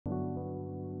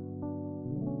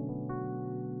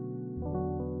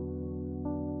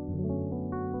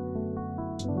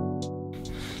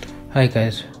Hi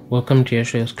guys, welcome to your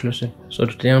show exclusive. So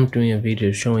today I'm doing a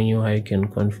video showing you how you can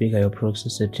configure your proxy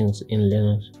settings in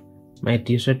Linux. My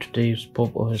default today is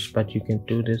Pop OS, but you can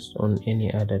do this on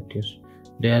any other disk.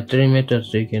 There are 3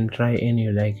 methods, so you can try any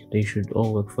you like. They should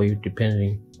all work for you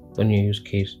depending on your use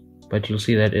case, but you'll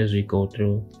see that as we go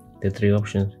through the 3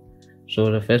 options.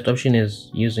 So the first option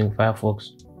is using Firefox.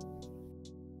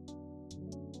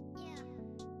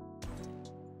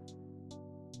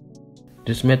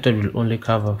 This method will only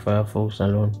cover Firefox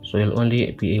alone, so you'll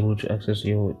only be able to access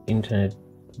your internet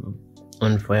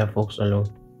on Firefox alone.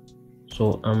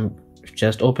 So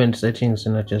just open settings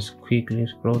and I just quickly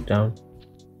scroll down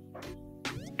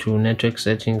to network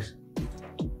settings.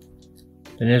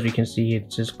 Then as we can see,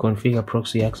 it says configure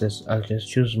proxy access. I'll just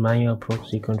choose manual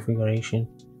proxy configuration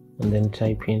and then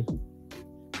type in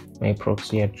my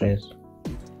proxy address.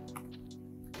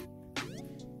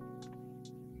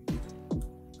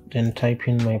 Then type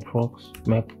in my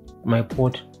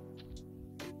port.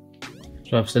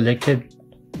 So I've selected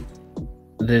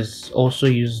this. Also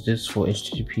use this for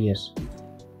HTTPS.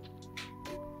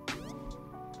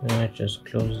 Then I just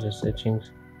close the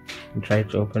settings and try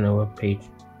to open a web page.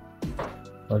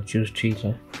 I'll choose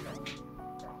Twitter.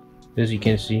 As you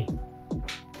can see,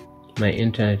 my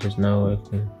internet is now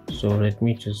working. So let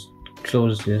me just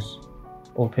close this,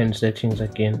 open settings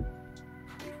again.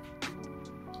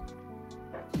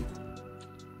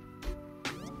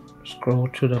 Scroll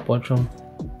to the bottom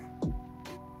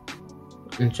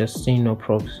and just say no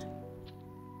proxy.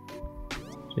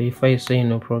 So if I say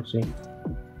no proxy,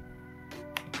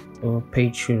 the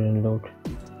page shouldn't load.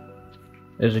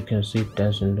 As you can see, it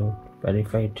doesn't load, but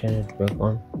if I turn it back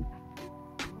on,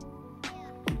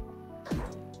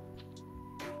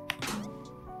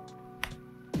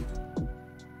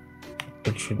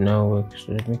 it should now work.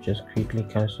 So let me just quickly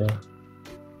cancel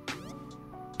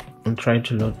and try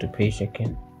to load the page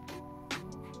again.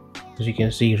 As you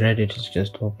can see, Reddit is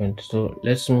just opened. So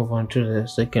let's move on to the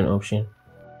second option.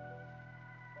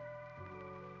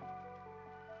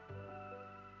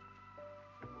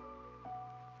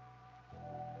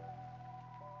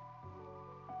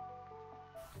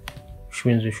 Which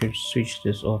means we should switch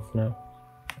this off now.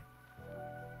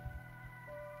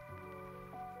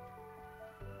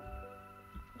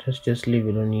 Let's just leave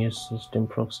it on use system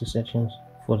proxy settings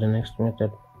for the next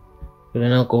method. So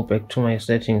then I'll go back to my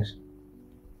settings.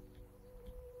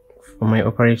 For my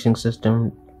operating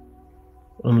system,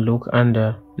 and look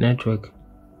under network.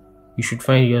 You should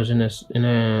find yours in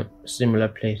a similar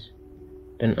place.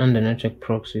 Then under network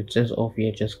proxy, it says off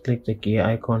here, just click the gear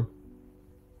icon,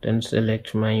 then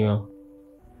select manual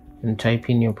and type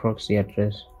in your proxy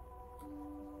address.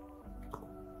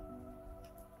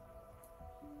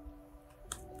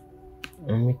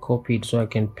 Let me copy it so I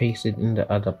can paste it in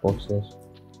the other boxes.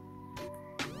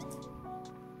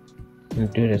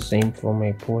 And do the same for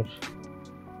my port.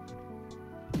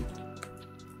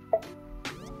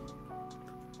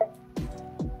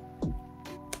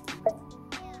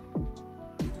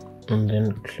 And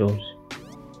then close.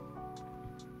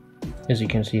 As you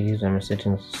can see, these are my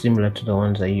settings similar to the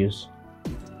ones I use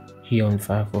here on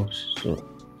Firefox. So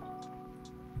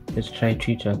let's try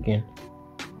Twitter again.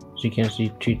 As you can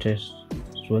see, Twitter is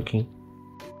working.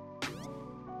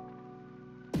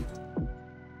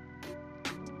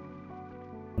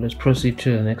 Let's proceed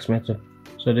to the next method.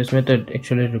 So this method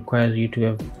actually requires you to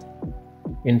have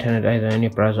internet either in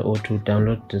your browser or to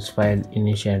download this file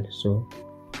initially. So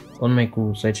on my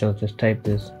Google search, I'll just type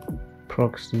this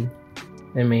proxy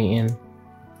man,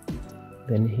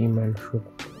 then himanshub.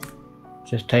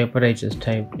 Just type what I just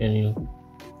typed and you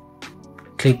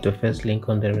click the first link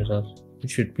on the results. It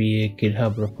should be a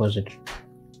GitHub repository,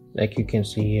 like you can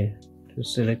see here.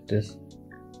 Just select this.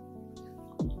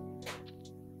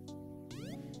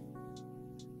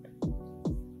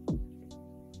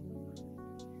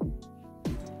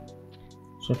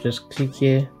 So just click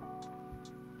here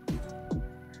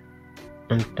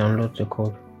and download the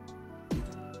code.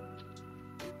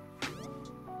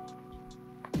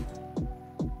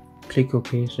 Click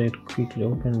OK so it quickly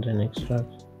opens and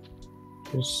extracts.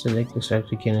 Just select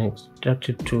extract. You can extract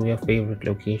it to your favorite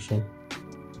location.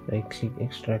 I click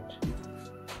extract.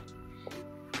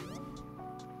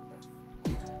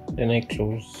 Then I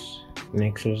close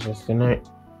this. Then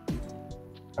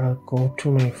I'll go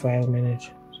to my file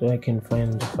manager so I can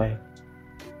find the file.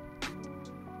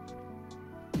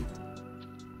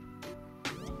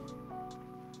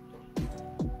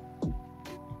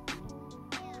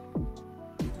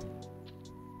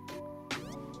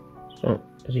 So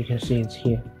as you can see, it's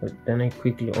here, but then I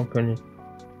quickly open it.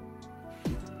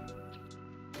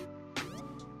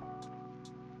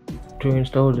 to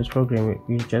install this program,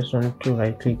 you just want to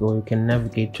right click, or you can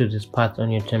navigate to this path on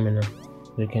your terminal.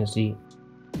 You can see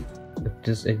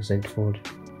this exact folder.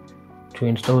 To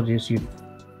install this, you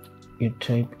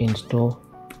type install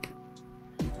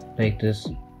like this,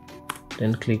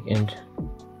 then click and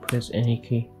press any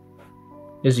key.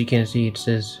 As you can see, it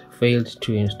says failed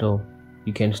to install.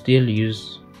 You can still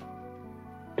use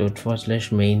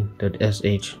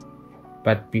 ./main.sh,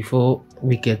 but before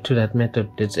we get to that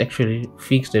method, let's actually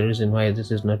fix the reason why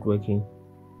this is not working.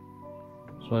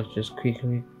 So I'll just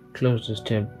quickly close this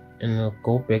tab and I'll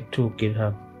go back to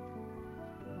GitHub.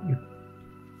 You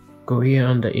go here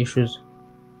on the issues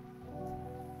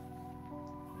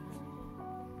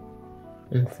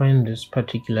and find this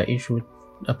particular issue with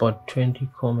about 20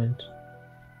 comments.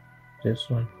 This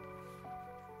one.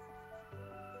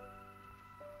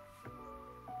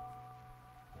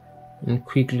 And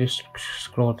quickly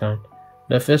scroll down.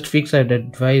 The first fix I'd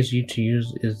advise you to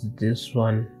use is this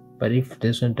one, but if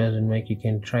this one doesn't work, you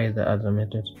can try the other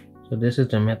methods. So this is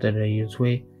the method I use,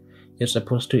 where you're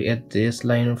supposed to add this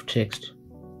line of text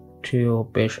to your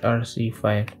 /rc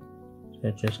file.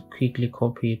 So just quickly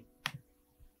copy it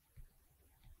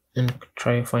and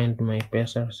try to find my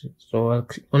 /rc. So I'll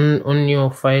on your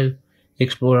file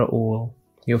explorer or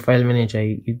your file manager,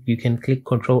 you can click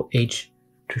Ctrl+H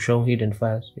to show hidden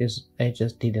files, as I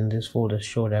just did, and this folder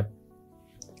showed up.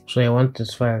 So I want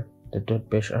this file, the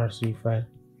 .rc file.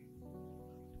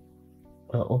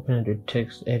 I'll open it with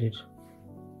text edit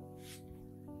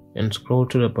and scroll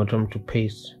to the bottom to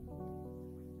paste.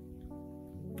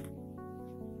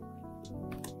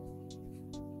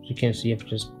 As you can see, I've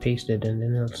just pasted, and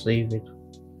then I'll save it.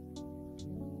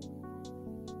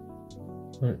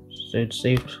 So it's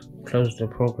saved. Close the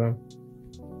program.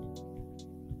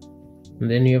 And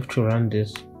then you have to run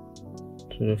this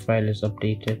so the file is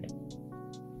updated.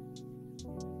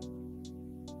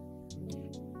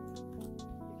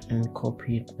 And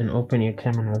copy it and open your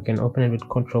terminal. You can open it with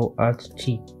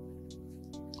Ctrl+Alt+T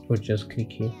or just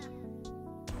click here.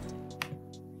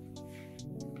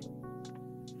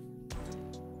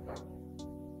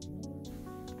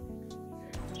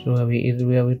 So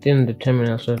we are within the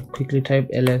terminal, so quickly type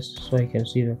ls so I can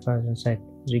see the files inside.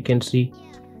 As you can see,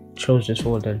 chose this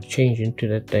folder, change into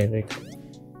that directory.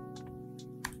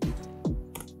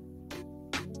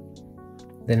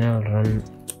 Then I'll run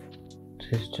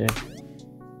this tab.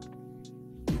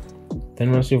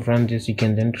 Then once you've run this, you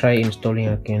can then try installing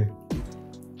again.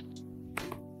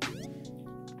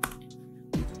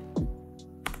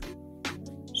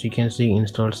 So you can see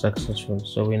installed successful.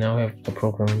 So we now have the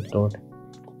program installed.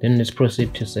 Then let's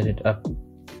proceed to set it up.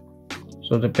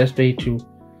 So the best way to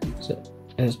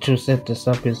set this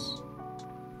up is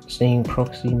saying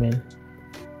proxyman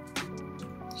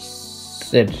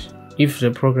set. If the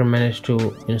program managed to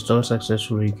install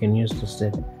successfully, you can use the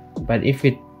set, but if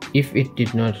it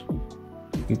did not,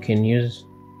 you can use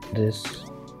this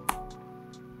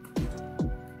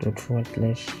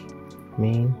 ./main.sh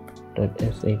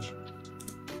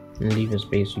and leave a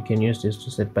space. You can use this to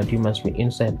set, but you must be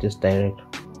inside this directory.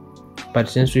 But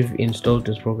since we've installed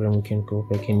this program, we can go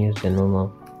back and use the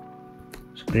normal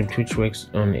script which works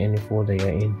on any folder you're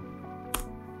in.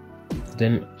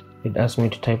 Then it asks me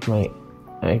to type my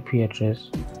IP address.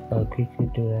 I'll quickly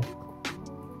do that.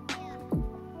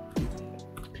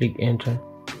 Click enter,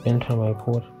 enter my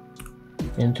port,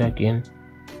 enter again.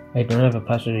 I don't have a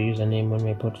password or username on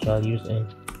my port, so I'll use N.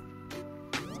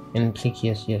 And click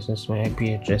yes, as my IP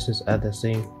addresses are the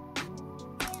same.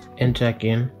 Enter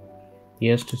again,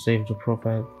 yes to save the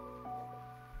profile.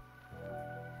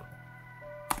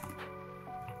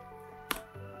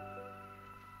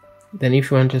 Then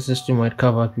if you want a system-wide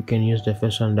cover, you can use the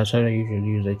first one. That's what I usually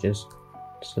use. I just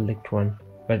select one.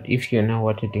 But if you know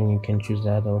what you're doing, you can choose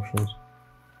the other options.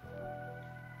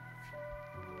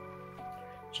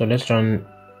 So let's run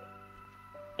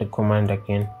the command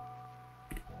again.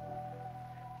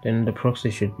 Then the proxy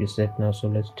should be set now. So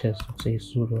let's test. Say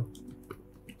sudo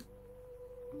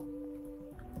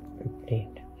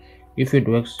update. If it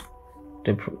works,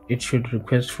 it should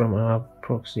request from our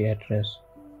proxy address.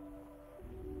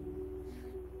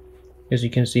 As you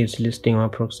can see, it's listing our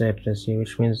proxy address here,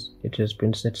 which means it has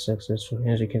been set successfully.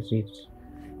 As you can see,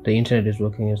 the internet is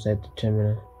working inside the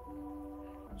terminal.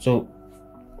 So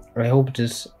I hope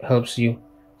this helps you.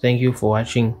 Thank you for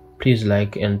watching. Please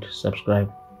like and subscribe.